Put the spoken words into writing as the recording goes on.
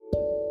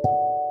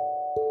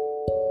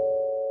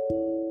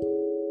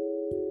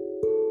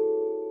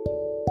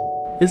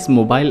Is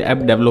mobile app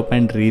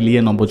development really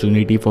an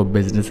opportunity for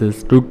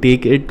businesses to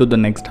take it to the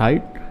next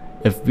height?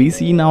 If we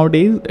see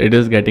nowadays, it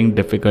is getting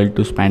difficult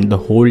to spend the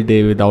whole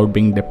day without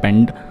being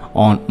dependent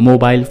on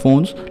mobile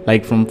phones,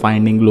 like from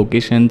finding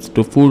locations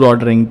to food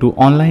ordering to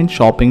online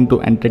shopping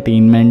to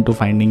entertainment to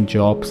finding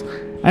jobs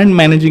and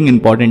managing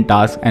important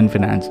tasks and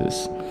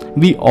finances.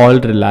 We all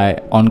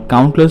rely on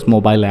countless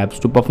mobile apps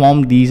to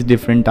perform these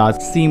different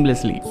tasks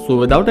seamlessly. So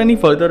without any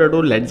further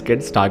ado, let's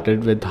get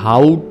started with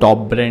how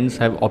top brands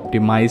have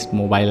optimized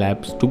mobile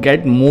apps to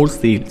get more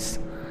sales.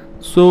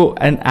 So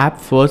an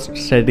app first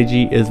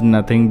strategy is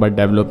nothing but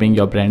developing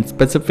your brand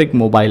specific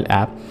mobile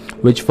app,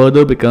 which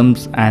further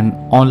becomes an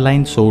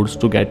online source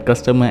to get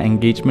customer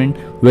engagement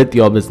with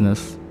your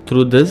business.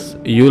 Through this,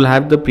 you'll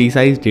have the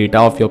precise data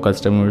of your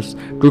customers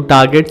to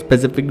target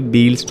specific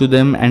deals to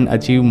them and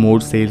achieve more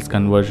sales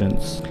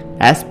conversions.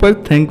 As per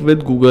Think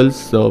with Google's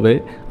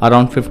survey,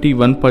 around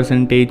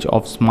 51%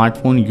 of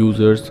smartphone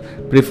users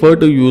prefer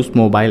to use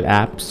mobile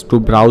apps to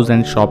browse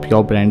and shop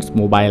your brand's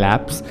mobile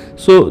apps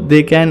so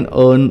they can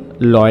earn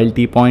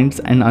loyalty points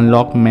and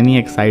unlock many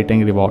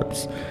exciting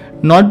rewards.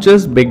 Not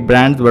just big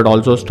brands but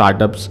also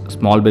startups,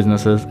 small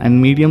businesses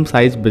and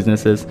medium-sized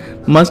businesses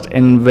must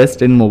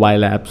invest in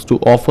mobile apps to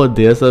offer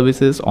their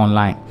services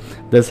online.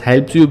 This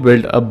helps you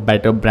build a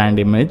better brand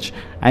image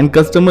and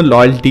customer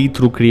loyalty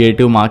through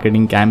creative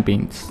marketing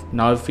campaigns.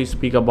 Now if we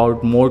speak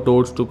about more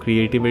towards to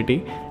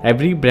creativity,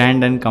 every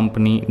brand and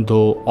company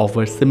though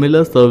offers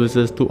similar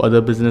services to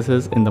other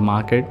businesses in the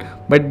market,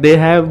 but they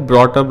have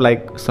brought up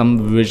like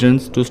some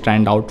visions to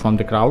stand out from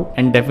the crowd,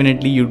 and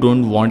definitely you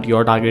don't want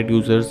your target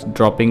users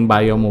dropping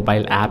by your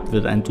mobile app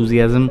with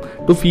enthusiasm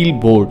to feel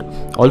bored.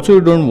 Also,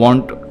 you don't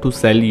want to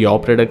sell your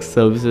products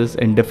services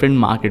in different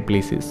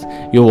marketplaces.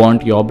 You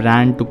want your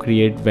brand to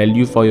create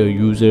value for your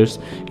users.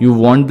 You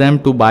want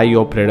them to buy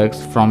your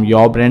products from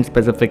your brand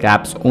specific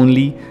apps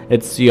only.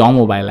 It's your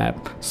mobile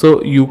app,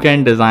 so you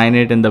can design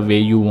it in the way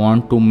you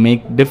want to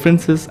make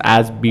differences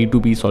as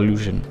B2B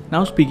solution.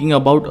 Now speaking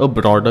about a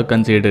broader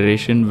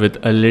consideration with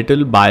a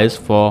little bias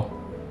for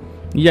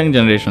young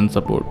generation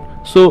support.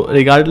 So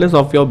regardless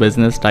of your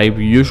business type,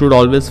 you should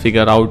always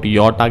figure out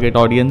your target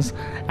audience,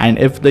 and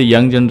if the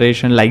young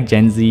generation like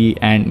Gen Z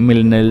and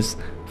millennials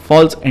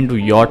falls into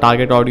your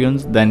target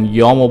audience, then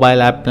your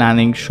mobile app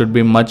planning should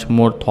be much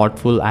more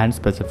thoughtful and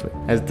specific.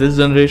 As this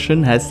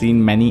generation has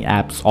seen many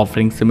apps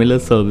offering similar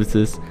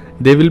services,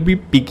 they will be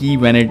picky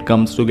when it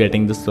comes to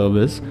getting the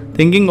service,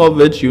 thinking of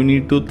which you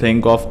need to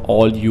think of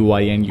all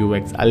UI and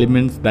UX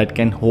elements that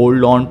can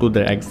hold on to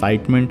their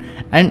excitement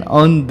and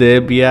earn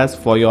their bias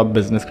for your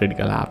business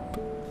critical app.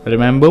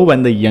 Remember,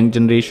 when the young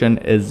generation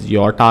is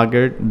your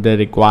target, their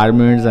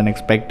requirements and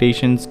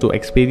expectations to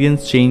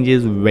experience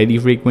changes very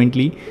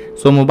frequently.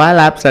 So mobile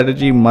app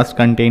strategy must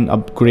contain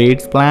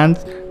upgrades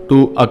plans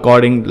to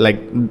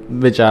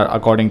which are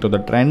according to the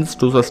trends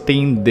to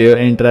sustain their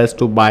interest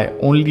to buy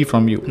only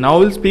from you. Now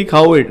we'll speak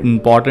how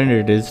important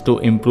it is to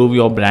improve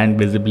your brand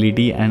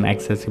visibility and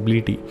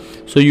accessibility.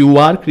 So you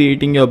are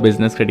creating your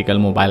business critical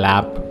mobile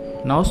app.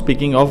 Now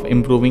speaking of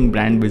improving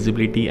brand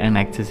visibility and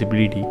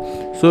accessibility,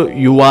 so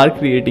you are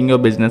creating your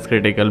business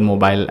critical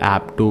mobile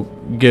app to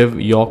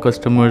give your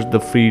customers the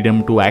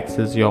freedom to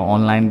access your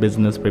online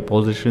business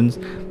propositions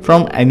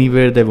from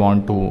anywhere they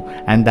want to,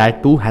 and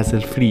that too hassle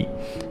free.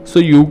 So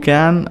you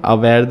can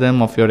aware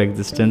them of your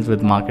existence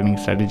with marketing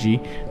strategy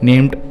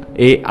named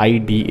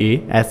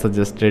AIDA as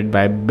suggested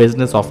by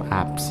Business of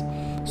Apps.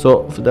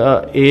 So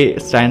the A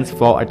stands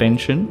for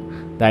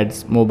attention,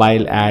 that's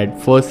mobile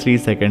ad first 3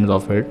 seconds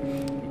of it.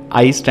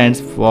 I stands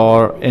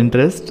for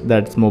interest,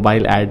 that's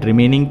mobile ad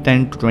remaining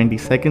 10 to 20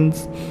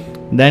 seconds.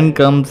 Then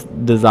comes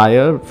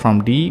desire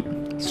from D,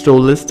 store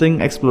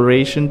listing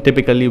exploration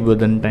typically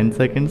within 10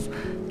 seconds.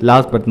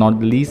 Last but not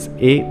the least,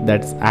 A,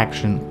 that's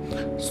action,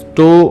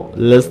 store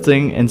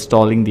listing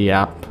installing the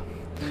app.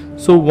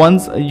 So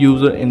once a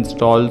user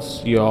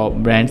installs your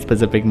brand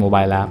specific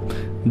mobile app,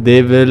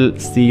 they will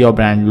see your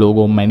brand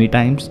logo many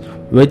times,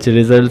 which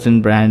results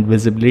in brand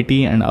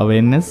visibility and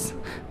awareness.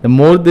 The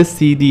more they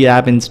see the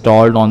app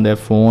installed on their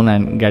phone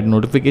and get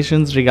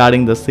notifications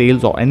regarding the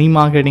sales or any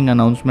marketing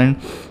announcement,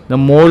 the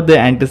more they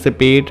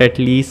anticipate at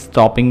least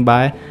stopping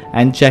by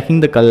and checking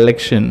the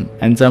collection,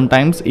 and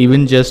sometimes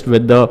even just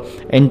with the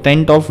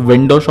intent of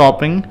window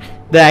shopping,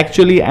 they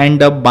actually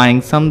end up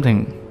buying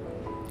something.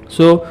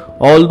 So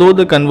although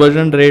the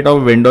conversion rate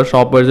of window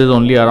shoppers is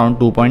only around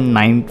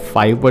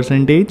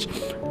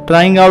 2.95%,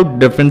 trying out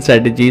different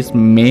strategies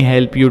may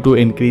help you to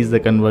increase the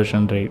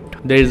conversion rate.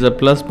 There is a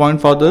plus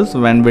point for this: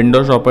 when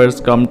window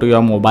shoppers come to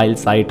your mobile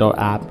site or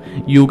app,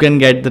 you can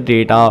get the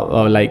data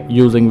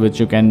using which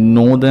you can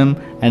know them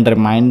and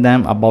remind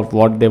them about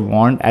what they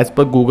want. As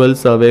per Google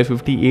survey,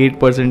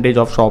 58%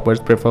 of shoppers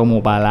prefer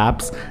mobile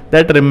apps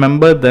that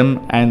remember them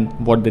and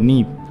what they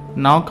need.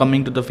 Now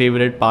coming to the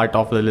favorite part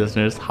of the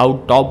listeners, how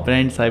top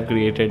brands have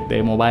created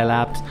their mobile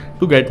apps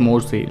to get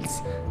more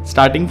sales.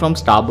 Starting from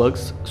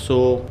Starbucks.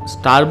 So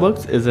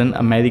Starbucks is an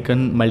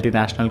American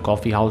multinational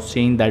coffee house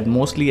chain that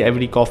mostly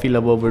every coffee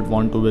lover would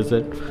want to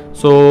visit.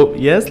 So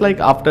yes, like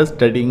after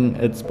studying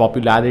its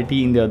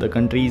popularity in the other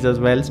countries as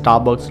well,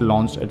 Starbucks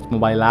launched its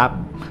mobile app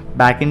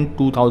back in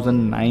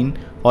 2009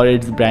 for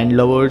its brand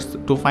lovers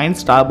to find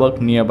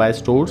Starbucks nearby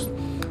stores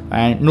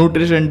and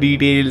nutrition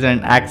details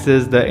and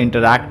access the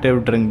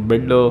interactive drink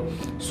builder.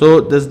 So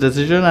this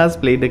decision has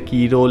played a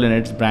key role in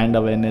its brand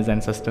awareness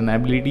and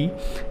sustainability.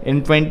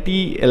 In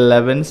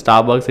 2011,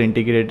 Starbucks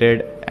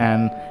integrated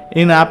an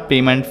in-app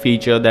payment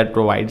feature that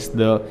provides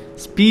the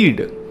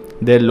speed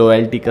their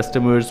loyalty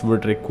customers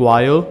would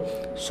require.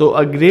 So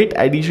a great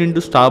addition to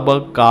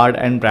Starbucks card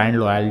and brand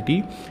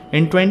loyalty.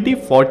 In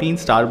 2014,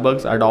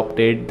 Starbucks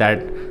adopted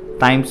that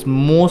time's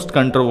most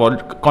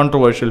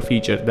controversial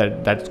feature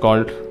that's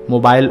called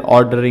mobile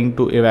ordering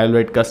to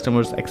evaluate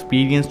customers'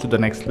 experience to the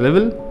next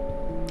level.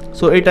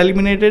 So it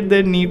eliminated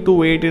their need to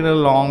wait in a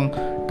long,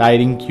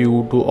 tiring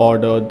queue to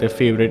order their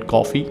favorite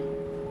coffee.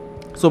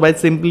 So by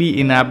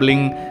simply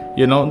enabling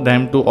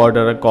them to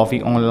order a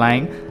coffee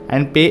online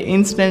and pay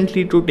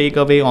instantly to take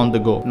away on the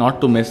go.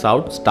 Not to miss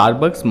out,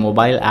 Starbucks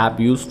mobile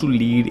app used to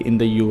lead in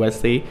the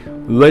USA,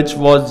 which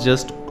was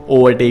just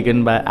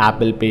overtaken by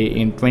Apple Pay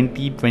in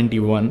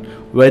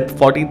 2021 with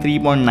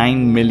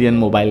 43.9 million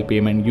mobile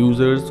payment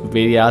users,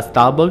 whereas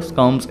Starbucks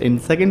comes in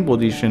second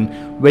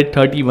position with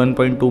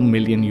 31.2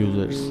 million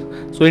users.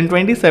 So in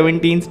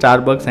 2017,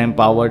 Starbucks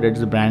empowered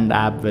its brand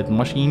app with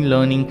machine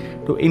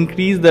learning to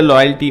increase the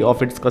loyalty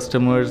of its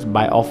customers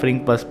by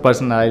offering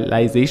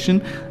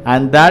personalization,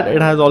 and that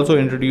it has also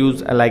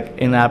introduced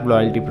a in-app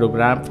loyalty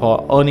program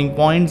for earning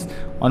points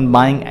on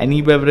buying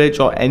any beverage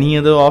or any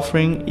other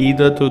offering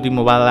either through the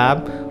mobile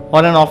app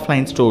or an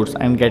offline stores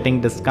and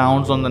getting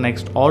discounts on the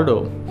next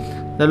order.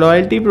 The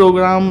loyalty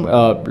program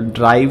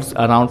drives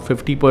around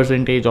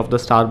 50% of the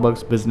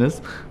Starbucks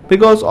business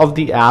because of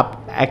the app.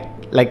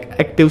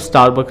 Active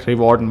Starbucks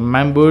reward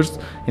members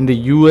in the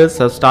US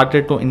have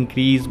started to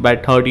increase by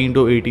 13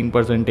 to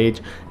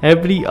 18%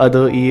 every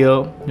other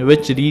year,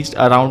 which reached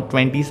around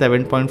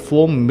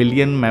 27.4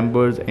 million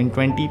members in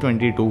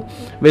 2022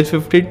 with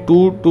 52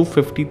 to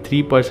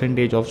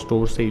 53% of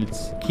store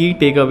sales. Key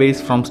takeaways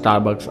from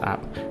Starbucks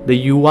app.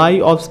 The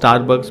UI of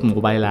Starbucks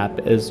mobile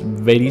app is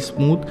very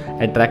smooth,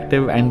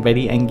 attractive and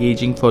very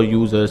engaging for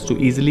users to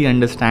easily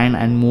understand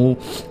and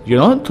move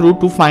through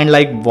to find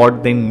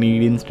what they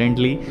need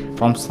instantly,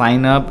 from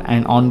sign up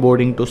and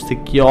onboarding to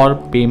secure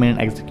payment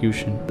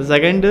execution. The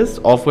second is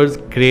offers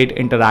great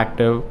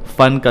interactive,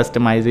 fun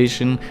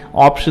customization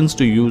options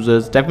to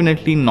users,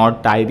 definitely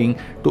not tiring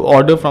to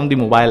order from the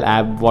mobile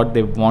app what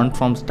they want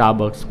from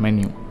Starbucks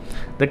menu.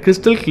 The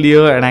crystal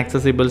clear and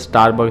accessible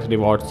Starbucks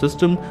reward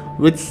system,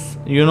 which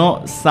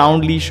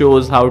soundly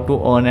shows how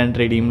to earn and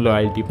redeem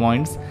loyalty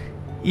points.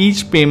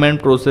 Each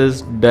payment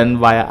process done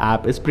via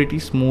app is pretty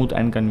smooth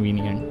and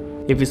convenient.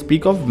 If we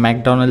speak of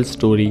McDonald's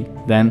story,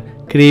 then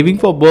craving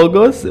for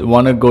burgers,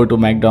 wanna go to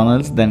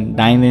McDonald's, then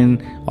dine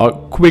in or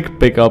quick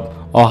pickup,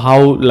 or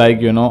how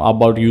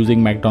about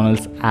using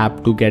McDonald's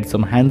app to get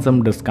some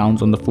handsome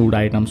discounts on the food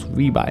items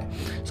we buy.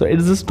 So it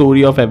is the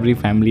story of every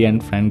family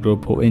and friend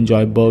group who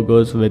enjoy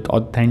burgers with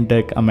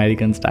authentic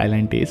American style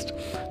and taste.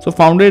 So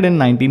founded in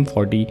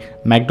 1940,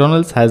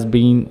 McDonald's has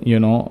been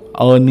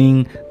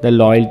earning the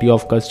loyalty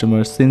of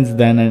customers since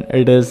then, and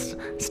it is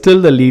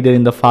still the leader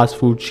in the fast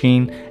food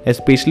chain,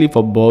 especially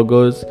for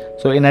burgers.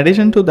 So in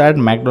addition to that,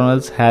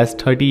 McDonald's has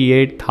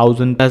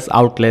 38,000 plus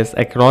outlets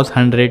across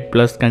 100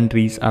 plus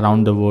countries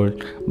around the world.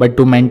 But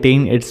to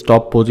maintain its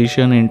top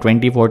position in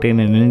 2014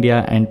 in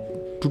India and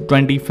to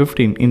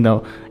 2015 in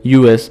the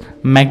US,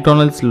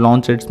 McDonald's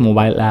launched its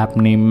mobile app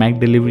named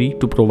McDelivery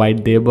to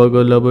provide their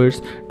burger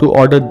lovers to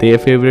order their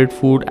favorite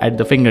food at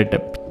the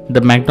fingertip.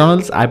 The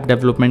McDonald's app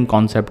development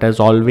concept has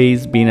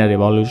always been a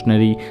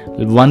revolutionary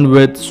one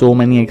with so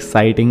many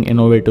exciting,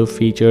 innovative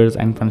features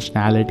and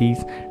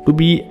functionalities to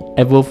be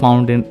ever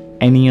found in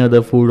any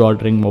other food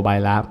ordering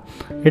mobile app.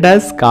 It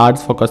has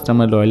cards for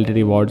customer loyalty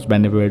rewards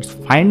benefits,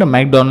 find a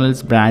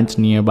McDonald's branch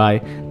nearby,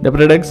 the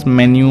product's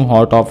menu,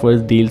 hot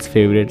offers, deals,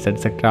 favorites,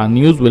 etc.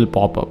 News will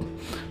pop up.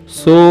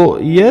 So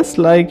yes,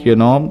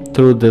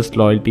 through this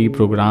loyalty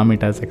program,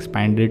 it has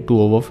expanded to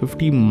over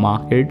 50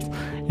 markets.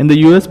 In the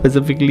US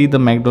specifically, the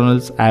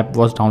McDonald's app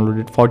was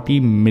downloaded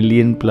 40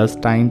 million plus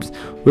times,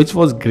 which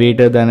was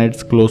greater than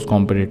its close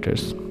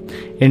competitors.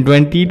 In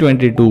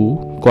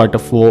 2022 quarter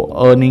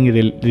 4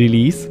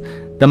 release,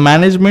 the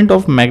management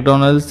of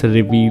McDonald's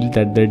revealed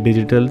that their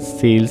digital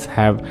sales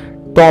have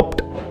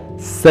topped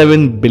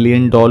 $7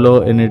 billion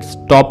in its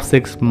top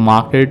 6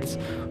 markets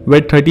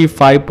with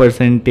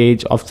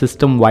 35% of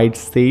system-wide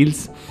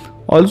sales.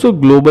 Also,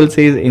 global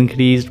sales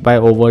increased by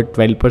over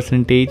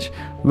 12%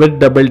 with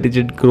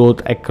double-digit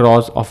growth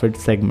across of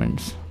its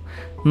segments.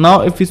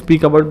 Now, if we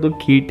speak about the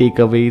key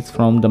takeaways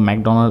from the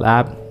McDonald's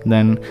app,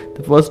 then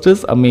the first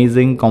is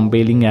amazing,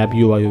 compelling app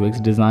UI UX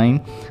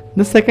design.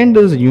 The second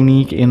is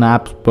unique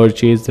in-app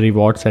purchase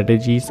reward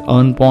strategies,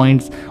 earn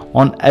points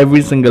on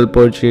every single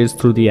purchase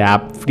through the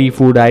app, free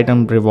food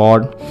item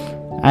reward,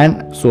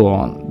 and so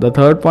on. The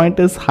third point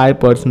is high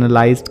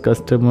personalized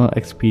customer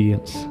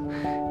experience.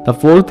 The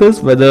fourth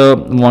is whether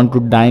you want to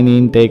dine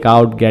in, take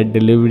out, get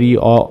delivery,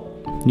 or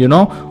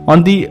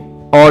on the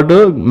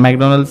order,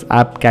 McDonald's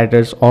app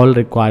caters all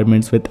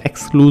requirements with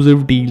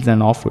exclusive deals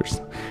and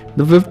offers.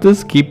 The fifth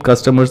is keep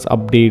customers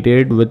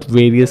updated with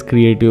various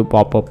creative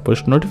pop-up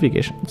push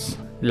notifications.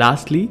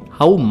 Lastly,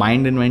 how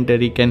Mind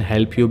Inventory can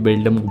help you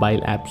build a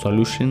mobile app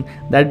solution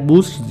that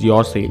boosts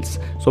your sales.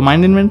 So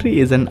Mind Inventory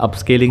is an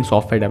upscaling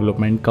software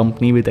development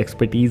company with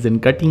expertise in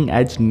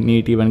cutting-edge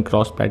native and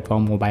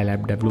cross-platform mobile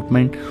app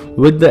development,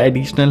 with the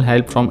additional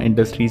help from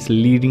industry's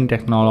leading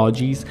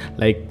technologies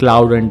like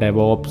cloud and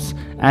DevOps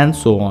and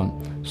so on.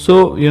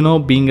 So,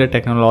 being a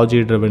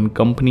technology driven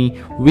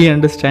company, we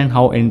understand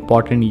how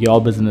important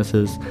your business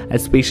is,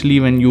 especially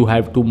when you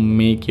have to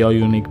make your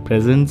unique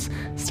presence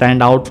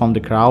stand out from the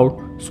crowd.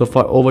 So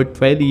for over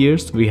 12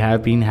 years, we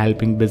have been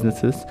helping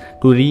businesses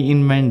to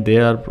reinvent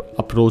their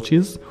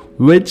approaches,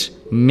 which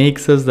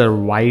makes us the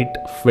right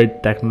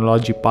fit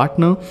technology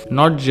partner.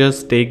 Not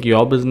just take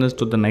your business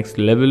to the next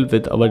level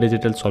with our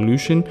digital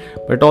solution,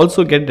 but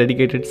also get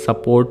dedicated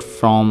support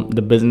from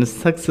the business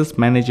success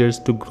managers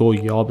to grow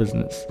your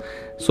business.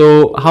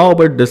 So how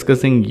about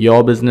discussing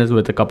your business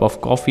with a cup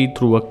of coffee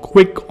through a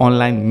quick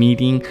online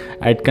meeting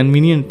at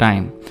convenient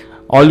time?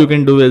 All you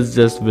can do is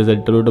just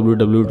visit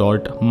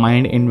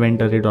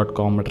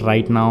www.mindinventory.com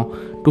right now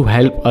to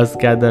help us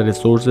gather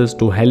resources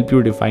to help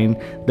you define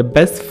the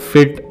best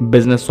fit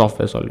business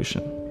software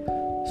solution.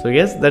 So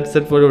yes, that's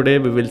it for today.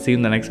 We will see you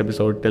in the next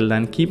episode. Till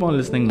then, keep on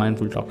listening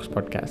Mindful Talks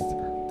podcast.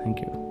 Thank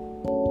you.